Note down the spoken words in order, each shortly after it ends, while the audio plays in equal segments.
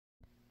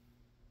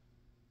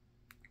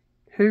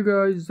Hey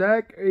guys,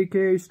 Zach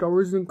aka Star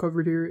Wars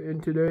Uncovered here,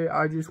 and today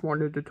I just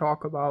wanted to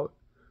talk about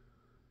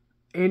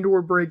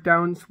Andor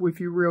breakdowns with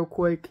you real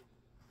quick.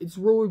 It's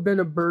really been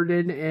a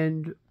burden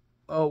and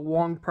a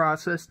long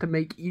process to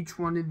make each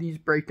one of these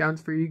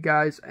breakdowns for you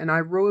guys, and I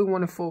really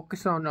want to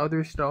focus on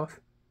other stuff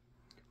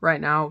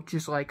right now,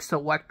 just like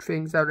select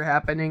things that are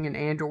happening in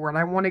Andor, and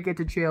I want to get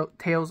to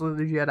Tales of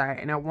the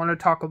Jedi, and I want to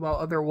talk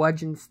about other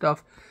legend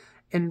stuff.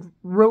 And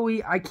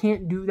really, I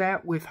can't do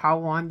that with how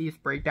long these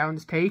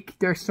breakdowns take.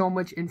 There's so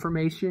much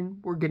information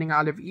we're getting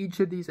out of each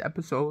of these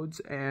episodes,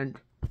 and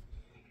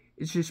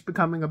it's just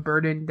becoming a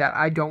burden that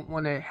I don't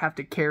want to have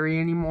to carry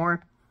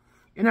anymore.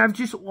 And I've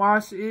just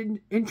lost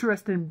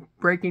interest in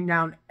breaking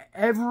down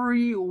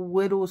every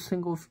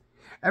single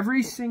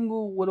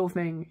little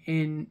thing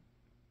in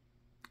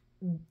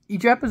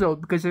each episode,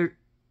 because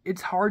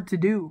it's hard to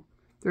do.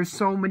 There's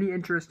so many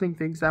interesting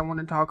things I want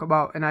to talk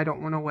about, and I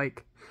don't want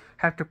to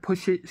have to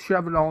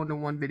shove it all into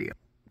one video.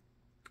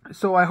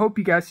 So I hope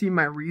you guys see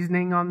my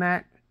reasoning on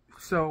that.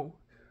 So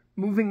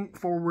moving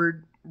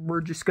forward,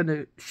 we're just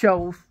gonna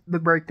shelve the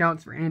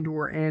breakdowns for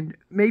Andor, and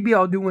maybe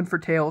I'll do one for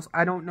Tales.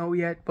 I don't know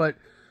yet, but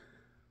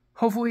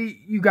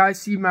hopefully you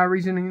guys see my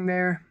reasoning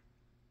there.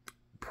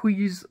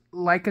 Please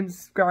like and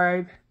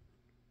subscribe.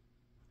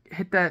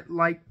 Hit that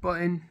like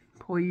button,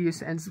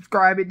 please, and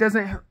subscribe. It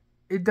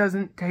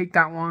doesn't take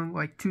that long,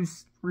 like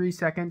 2-3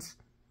 seconds.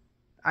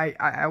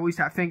 I always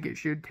think it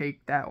should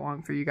take that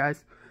long for you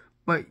guys,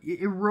 but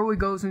it really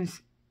goes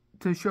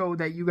to show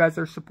that you guys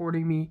are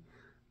supporting me.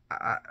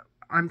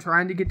 I'm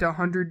trying to get to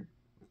 100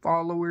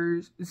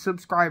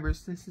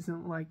 subscribers. This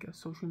isn't like a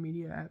social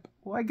media app.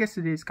 Well, I guess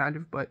it is kind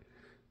of, but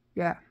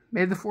yeah.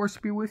 May the Force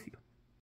be with you.